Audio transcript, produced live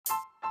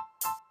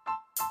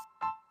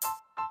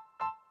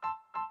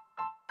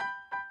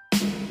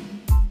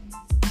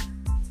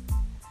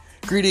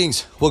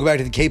Greetings. Welcome back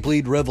to the Cape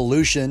Lead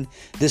Revolution.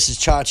 This is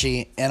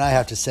Chachi, and I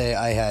have to say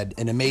I had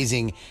an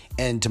amazing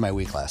end to my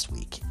week last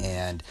week.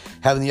 And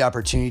having the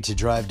opportunity to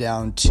drive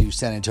down to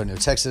San Antonio,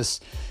 Texas,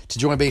 to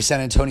join base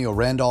San Antonio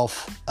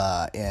Randolph,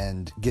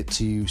 and get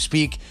to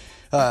speak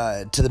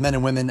to the men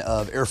and women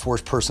of Air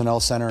Force Personnel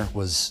Center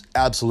was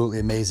absolutely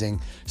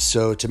amazing.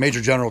 So to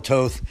Major General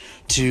Toth,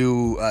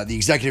 to the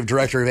Executive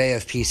Director of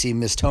AFPC,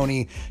 Miss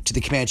Tony, to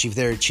the Command Chief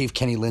there, Chief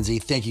Kenny Lindsay,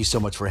 thank you so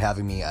much for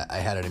having me. I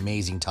had an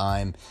amazing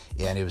time,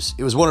 and it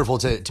was wonderful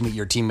to meet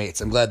your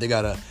teammates. I'm glad they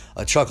got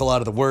a chuckle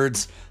out of the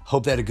words.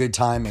 Hope they had a good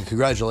time, and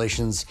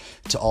congratulations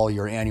to all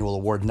your annual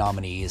award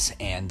nominees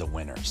and the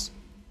winners.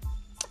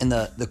 And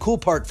the cool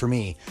part for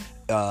me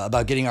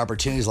about getting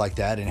opportunities like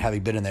that and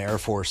having been in the Air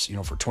Force,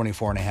 for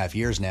 24 and a half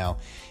years now,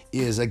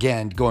 is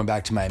again going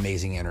back to my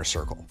amazing inner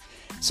circle.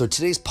 So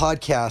today's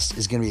podcast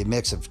is going to be a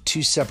mix of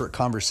two separate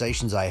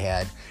conversations I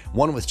had,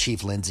 one with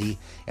Chief Lindsay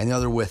and the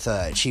other with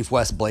Chief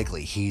Wes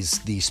Blakely. He's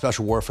the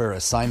Special Warfare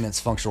Assignments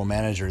Functional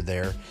Manager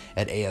there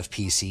at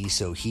AFPC,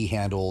 so he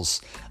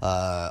handles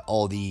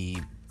all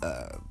the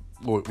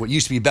what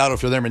used to be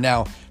battlefield airmen,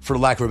 now, for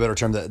lack of a better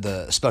term,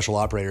 the special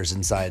operators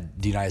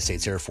inside the United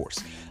States Air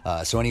Force.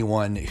 So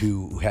anyone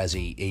who has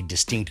a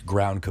distinct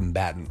ground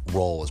combatant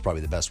role is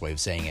probably the best way of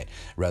saying it,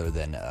 rather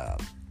than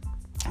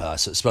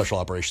special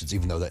operations,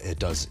 even though that it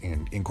does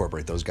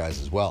incorporate those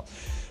guys as well.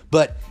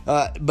 But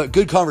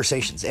good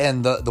conversations.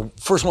 And the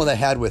first one that I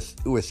had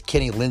with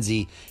Kenny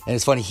Lindsay, and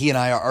it's funny, he and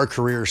I, our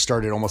careers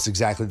started almost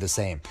exactly the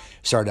same.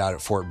 Started out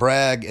at Fort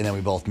Bragg, and then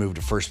we both moved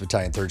to 1st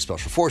Battalion, 3rd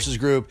Special Forces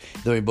Group.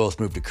 Then we both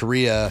moved to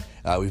Korea.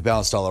 We've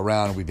bounced all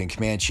around. We've been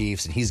command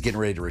chiefs, and he's getting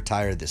ready to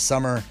retire this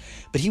summer.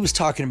 But he was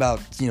talking about,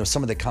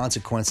 some of the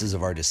consequences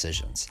of our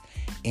decisions.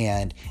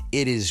 And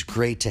it is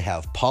great to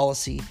have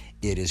policy.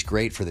 It is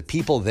great for the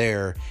people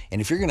there.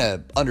 And if you're going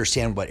to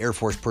understand what Air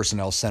Force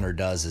Personnel Center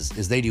does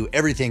is they do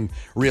everything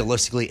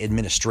realistically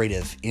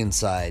administrative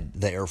inside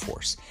the Air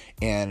Force.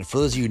 And for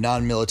those of you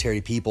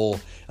non-military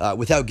people,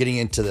 without getting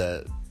into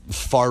the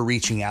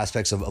far-reaching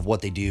aspects of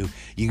what they do,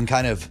 you can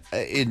kind of,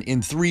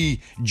 in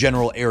three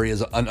general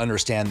areas,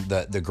 understand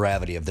the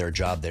gravity of their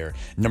job there.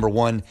 Number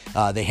one,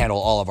 they handle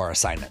all of our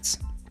assignments.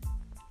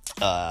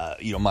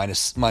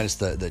 Minus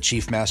the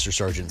chief master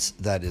sergeants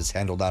that is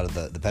handled out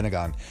of the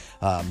Pentagon.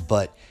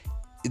 But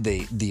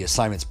the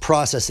assignments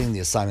processing, the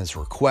assignments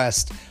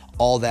request,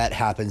 all that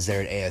happens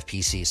there at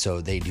AFPC.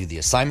 So they do the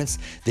assignments,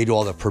 they do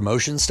all the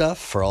promotion stuff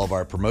for all of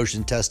our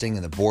promotion testing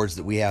and the boards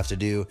that we have to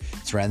do.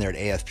 It's ran there at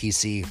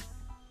AFPC.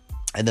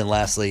 And then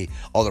lastly,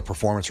 all the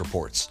performance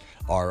reports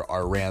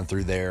are ran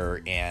through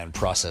there and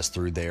processed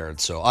through there. And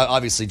so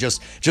obviously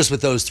just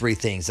with those three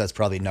things, that's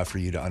probably enough for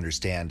you to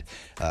understand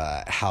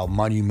how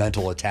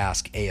monumental a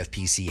task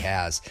AFPC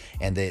has.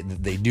 And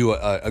they do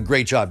a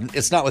great job.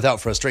 It's not without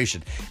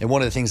frustration. And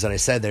one of the things that I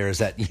said there is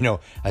that,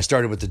 I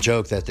started with the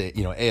joke that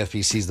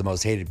AFPC is the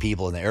most hated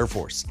people in the Air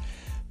Force.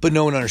 But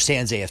no one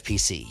understands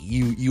AFPC.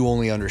 You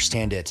only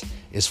understand it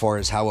as far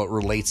as how it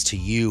relates to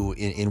you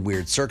in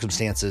weird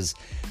circumstances.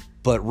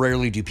 But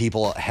rarely do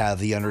people have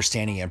the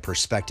understanding and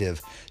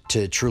perspective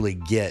to truly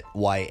get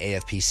why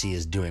AFPC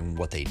is doing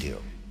what they do.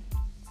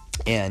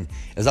 And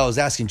as I was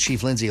asking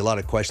Chief Lindsay a lot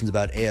of questions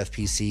about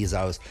AFPC as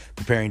I was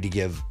preparing to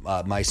give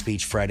my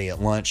speech Friday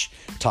at lunch,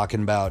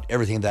 talking about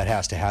everything that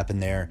has to happen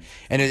there.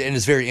 And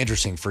it's very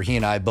interesting for he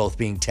and I both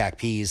being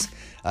TACPs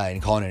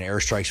and calling in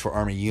airstrikes for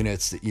Army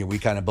units. We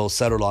kind of both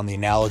settled on the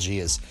analogy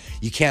is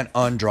you can't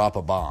undrop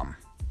a bomb.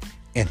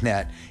 And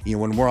that,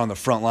 when we're on the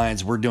front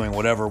lines, we're doing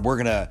whatever. We're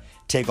going to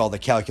take all the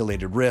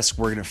calculated risk.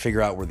 We're going to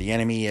figure out where the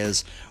enemy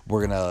is.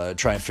 We're going to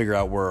try and figure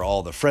out where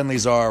all the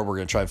friendlies are. We're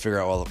going to try and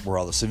figure out where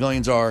all the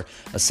civilians are,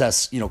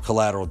 assess,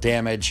 collateral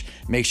damage,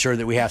 make sure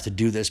that we have to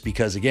do this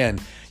because, again,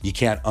 you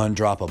can't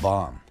undrop a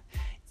bomb.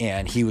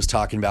 And he was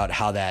talking about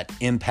how that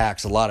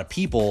impacts a lot of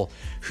people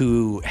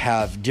who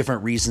have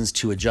different reasons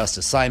to adjust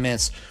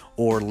assignments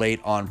or late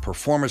on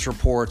performance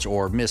reports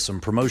or miss some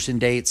promotion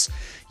dates,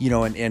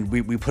 and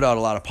we put out a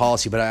lot of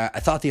policy, but I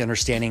thought the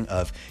understanding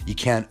of you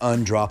can't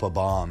undrop a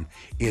bomb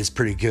is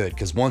pretty good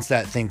because once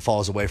that thing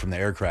falls away from the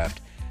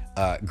aircraft,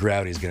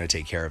 gravity is going to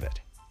take care of it,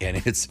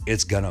 and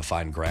it's going to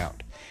find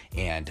ground.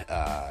 And,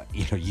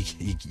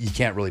 you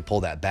can't really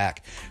pull that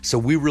back. So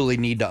we really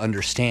need to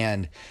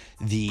understand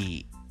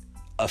the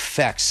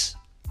effects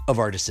of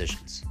our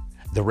decisions,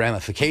 the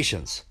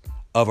ramifications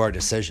of our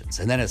decisions.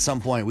 And then at some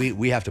point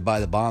we have to buy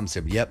the bomb and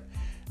say, yep,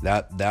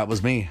 that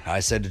was me. I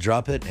said to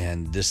drop it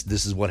and this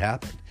is what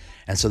happened.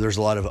 And so there's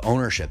a lot of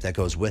ownership that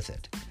goes with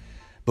it.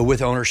 But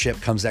with ownership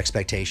comes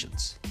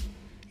expectations.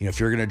 If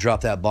you're going to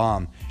drop that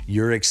bomb,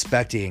 you're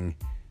expecting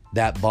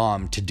that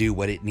bomb to do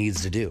what it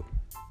needs to do.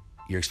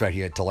 You're expecting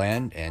it to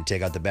land and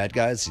take out the bad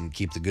guys and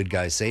keep the good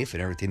guys safe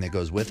and everything that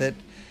goes with it.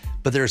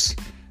 But there's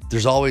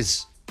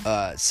always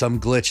some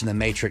glitch in the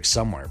matrix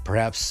somewhere.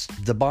 Perhaps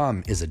the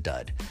bomb is a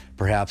dud.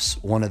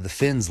 Perhaps one of the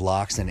fins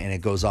locks and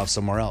it goes off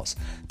somewhere else.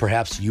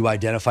 Perhaps you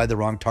identified the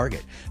wrong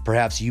target.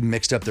 Perhaps you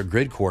mixed up their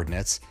grid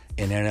coordinates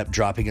and ended up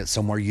dropping it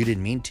somewhere you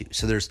didn't mean to.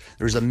 So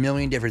there's a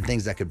million different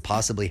things that could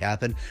possibly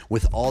happen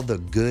with all the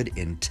good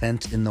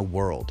intent in the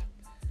world.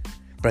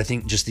 But I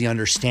think just the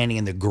understanding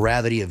and the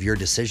gravity of your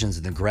decisions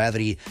and the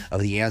gravity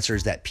of the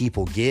answers that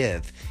people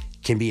give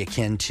can be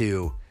akin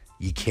to,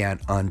 you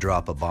can't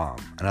undrop a bomb.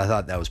 And I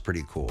thought that was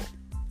pretty cool.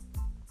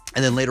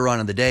 And then later on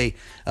in the day,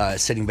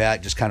 sitting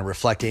back, just kind of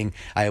reflecting,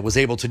 I was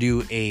able to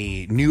do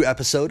a new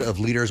episode of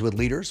Leaders with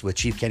Leaders with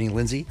Chief Kenny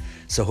Lindsay.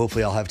 So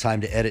hopefully I'll have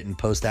time to edit and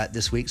post that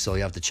this week. So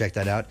you have to check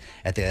that out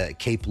at the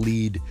Cape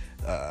Lead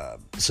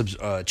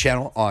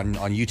channel on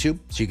YouTube.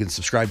 So you can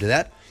subscribe to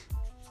that.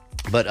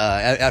 But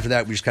after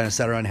that, we just kind of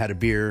sat around, had a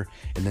beer,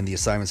 and then the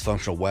Assignments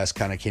Functional West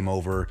kind of came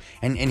over.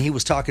 And he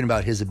was talking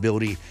about his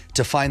ability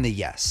to find the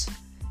yes.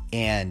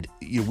 And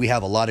we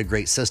have a lot of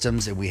great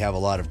systems and we have a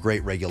lot of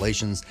great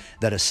regulations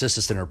that assist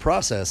us in our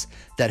process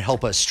that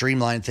help us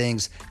streamline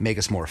things, make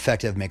us more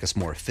effective, make us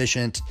more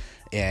efficient,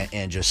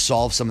 and just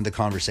solve some of the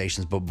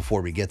conversations but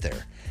before we get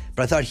there.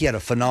 But I thought he had a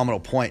phenomenal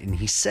point, and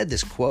he said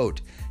this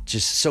quote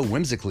just so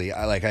whimsically.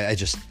 I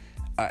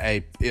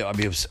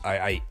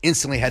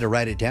instantly had to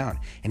write it down.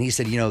 And he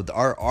said,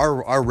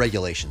 our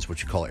regulations,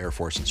 which we call Air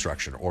Force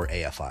Instruction or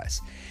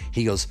AFIs,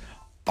 he goes,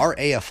 our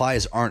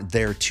AFIs aren't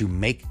there to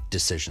make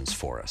decisions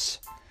for us.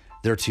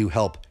 They're to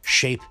help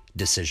shape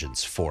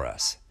decisions for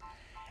us.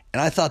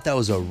 And I thought that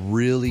was a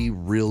really,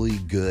 really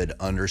good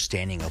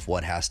understanding of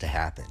what has to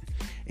happen.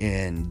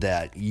 And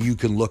that you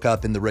can look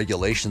up in the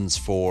regulations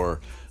for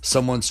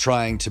someone's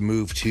trying to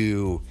move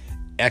to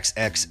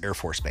XX Air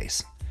Force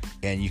Base.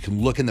 And you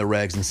can look in the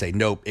regs and say,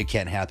 nope, it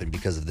can't happen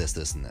because of this,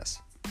 this, and this.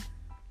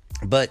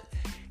 But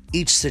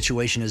each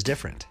situation is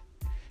different.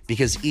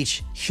 Because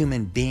each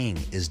human being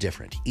is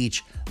different.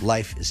 Each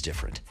life is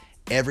different.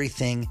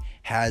 Everything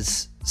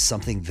has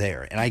something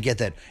there. And I get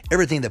that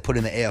everything that put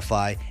in the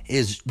AFI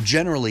is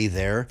generally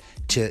there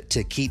to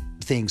keep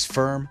things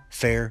firm,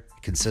 fair,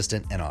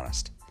 consistent, and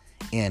honest.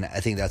 And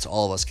I think that's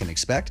all of us can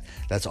expect.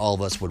 That's all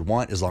of us would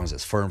want. As long as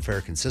it's firm,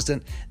 fair,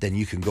 consistent, then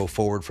you can go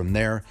forward from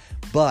there.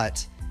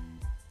 But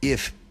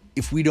if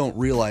we don't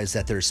realize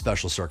that there's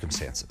special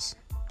circumstances,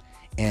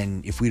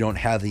 and if we don't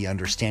have the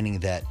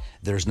understanding that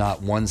there's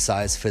not one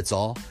size fits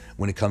all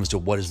when it comes to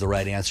what is the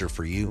right answer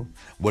for you,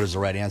 what is the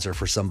right answer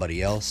for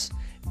somebody else,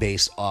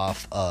 based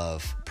off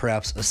of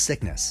perhaps a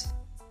sickness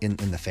in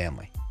the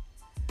family,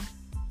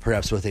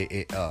 perhaps with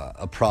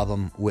a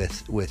problem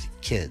with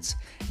kids,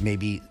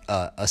 maybe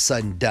a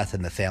sudden death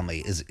in the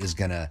family is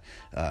gonna,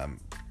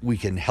 we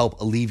can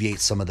help alleviate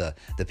some of the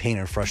pain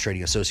and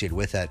frustrating associated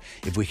with that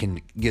if we can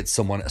get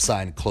someone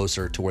assigned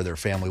closer to where their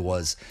family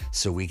was,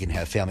 so we can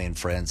have family and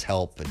friends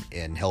help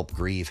and help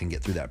grieve and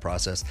get through that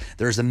process.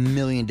 There's a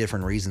million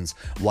different reasons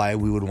why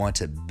we would want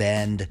to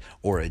bend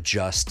or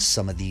adjust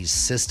some of these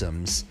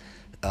systems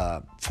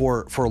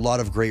for a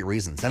lot of great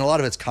reasons, and a lot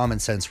of it's common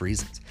sense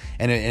reasons.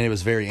 And it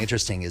was very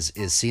interesting is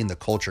seeing the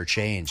culture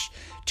change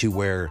to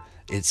where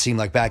it seemed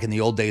like back in the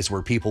old days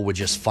where people would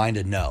just find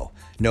a no.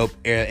 Nope,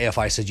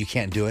 AFI said you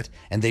can't do it,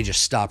 and they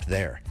just stopped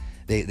there.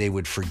 They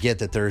would forget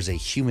that there's a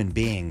human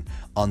being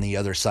on the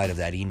other side of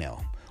that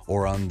email,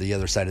 or on the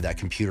other side of that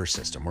computer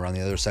system, or on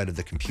the other side of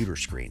the computer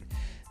screen.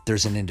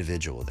 There's an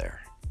individual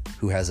there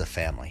who has a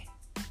family,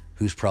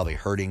 who's probably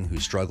hurting,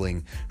 who's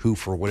struggling, who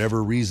for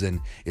whatever reason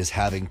is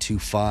having to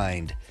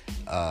find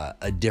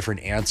a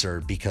different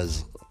answer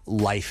because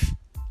life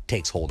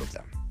takes hold of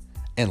them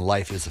and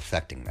life is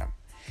affecting them.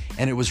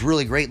 And it was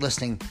really great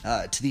listening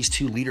to these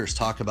two leaders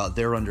talk about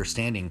their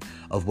understanding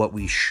of what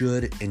we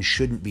should and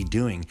shouldn't be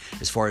doing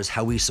as far as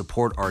how we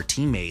support our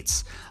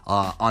teammates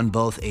on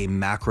both a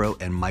macro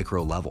and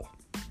micro level.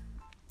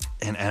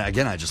 And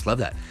again, I just love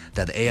that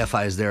the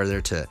AFI is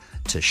there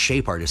to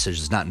shape our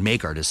decisions, not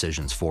make our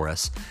decisions for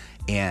us.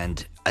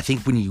 And I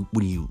think when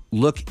you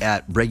look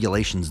at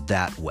regulations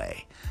that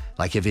way,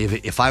 like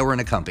if I were in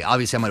a company,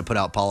 obviously I'm going to put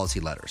out policy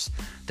letters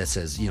that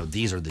says,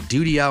 these are the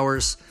duty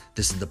hours,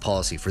 this is the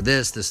policy for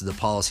this is the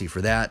policy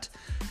for that.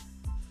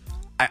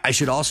 I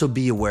should also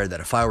be aware that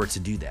if I were to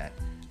do that,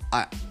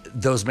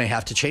 those may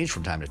have to change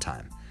from time to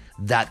time.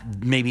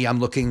 That maybe I'm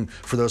looking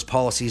for those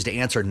policies to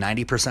answer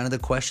 90% of the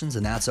questions,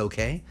 and that's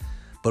okay.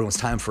 But when it's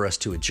time for us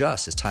to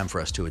adjust, it's time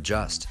for us to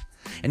adjust.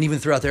 And even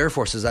throughout the Air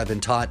Force, as I've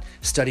been taught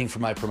studying for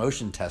my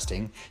promotion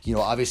testing,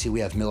 obviously we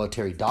have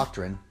military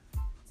doctrine,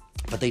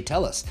 but they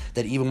tell us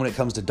that even when it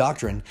comes to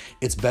doctrine,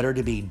 it's better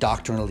to be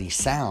doctrinally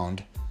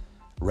sound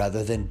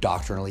rather than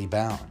doctrinally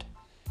bound.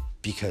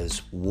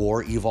 Because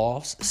war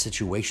evolves,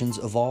 situations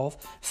evolve,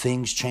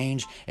 things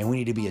change, and we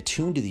need to be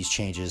attuned to these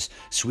changes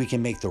so we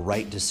can make the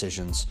right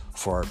decisions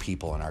for our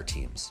people and our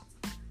teams.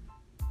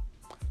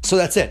 So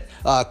that's it.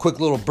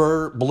 Quick little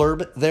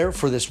blurb there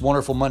for this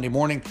wonderful Monday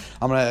morning.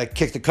 I'm going to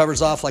kick the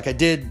covers off like I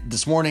did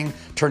this morning,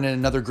 turn in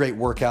another great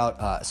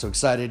workout. So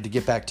excited to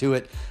get back to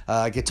it.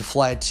 Get to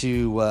fly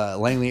to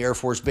Langley Air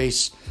Force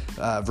Base,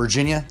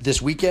 Virginia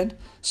this weekend.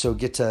 So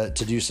get to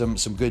do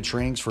some good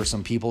trainings for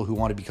some people who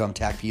want to become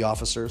TACP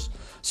officers.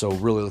 So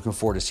really looking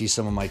forward to see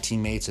some of my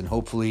teammates and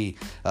hopefully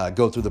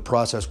go through the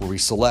process where we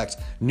select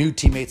new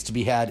teammates to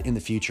be had in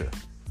the future.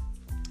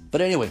 But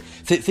anyway,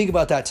 think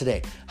about that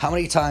today. How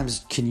many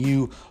times can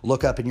you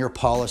look up in your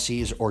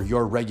policies or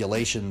your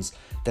regulations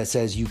that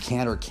says you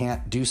can or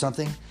can't do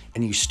something,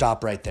 and you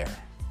stop right there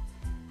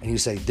and you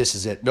say, this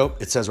is it.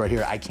 Nope, it says right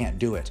here, I can't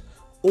do it.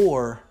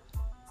 Or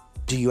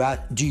do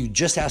you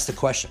just ask the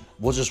question?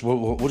 We'll just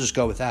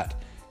go with that.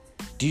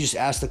 Do you just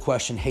ask the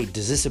question, hey,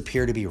 does this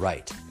appear to be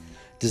right?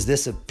 Does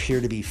this appear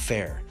to be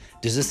fair?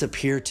 Does this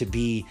appear to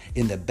be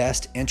in the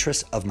best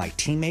interest of my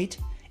teammate?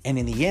 And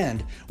in the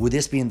end, would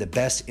this be in the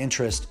best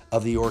interest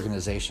of the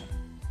organization?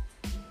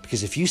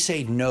 Because if you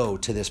say no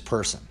to this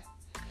person,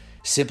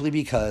 simply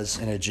because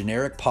in a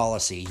generic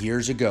policy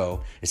years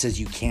ago, it says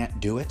you can't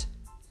do it,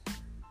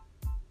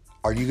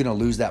 are you going to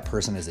lose that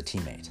person as a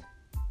teammate?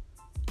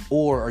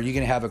 Or are you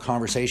going to have a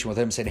conversation with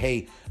them and say,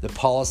 hey, the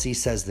policy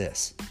says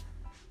this,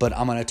 but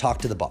I'm going to talk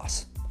to the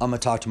boss. I'm going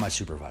to talk to my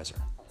supervisor.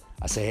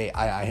 I say,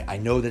 hey, I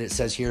know that it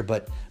says here,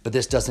 but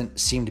this doesn't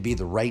seem to be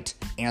the right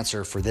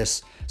answer for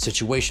this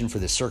situation, for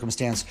this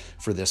circumstance,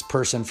 for this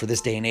person, for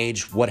this day and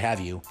age, what have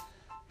you.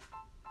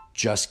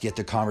 Just get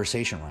the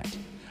conversation right.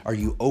 Are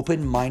you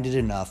open-minded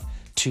enough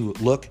to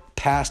look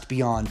past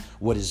beyond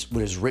what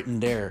is written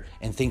there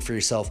and think for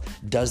yourself,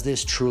 does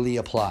this truly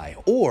apply?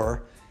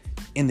 Or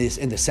in the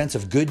sense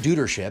of good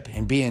dudership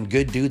and being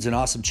good dudes and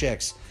awesome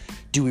chicks,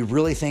 do we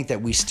really think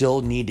that we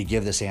still need to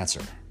give this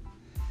answer?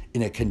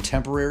 In a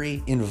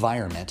contemporary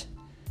environment,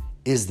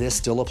 is this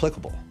still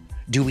applicable?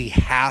 Do we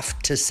have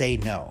to say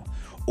no?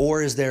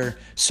 Or is there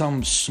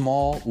some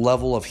small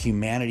level of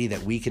humanity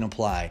that we can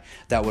apply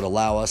that would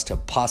allow us to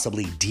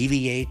possibly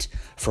deviate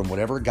from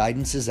whatever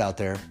guidance is out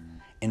there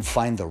and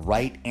find the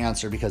right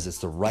answer because it's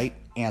the right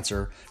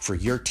answer for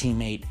your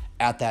teammate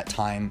at that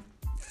time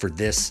for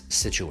this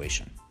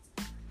situation?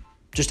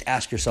 Just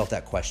ask yourself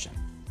that question.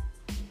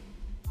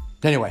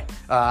 Anyway,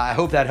 I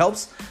hope that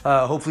helps.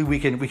 Hopefully we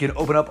can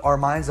open up our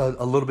minds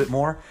a little bit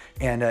more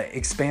and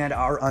expand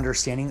our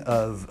understanding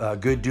of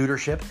good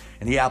dudership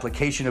and the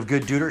application of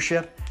good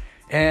dudership.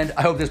 And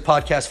I hope this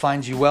podcast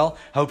finds you well.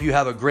 I hope you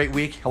have a great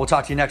week. I will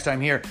talk to you next time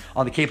here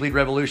on the Cape Lead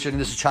Revolution.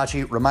 And this is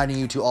Chachi reminding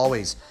you to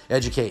always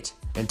educate,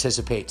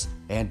 anticipate,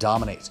 and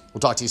dominate. We'll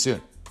talk to you soon.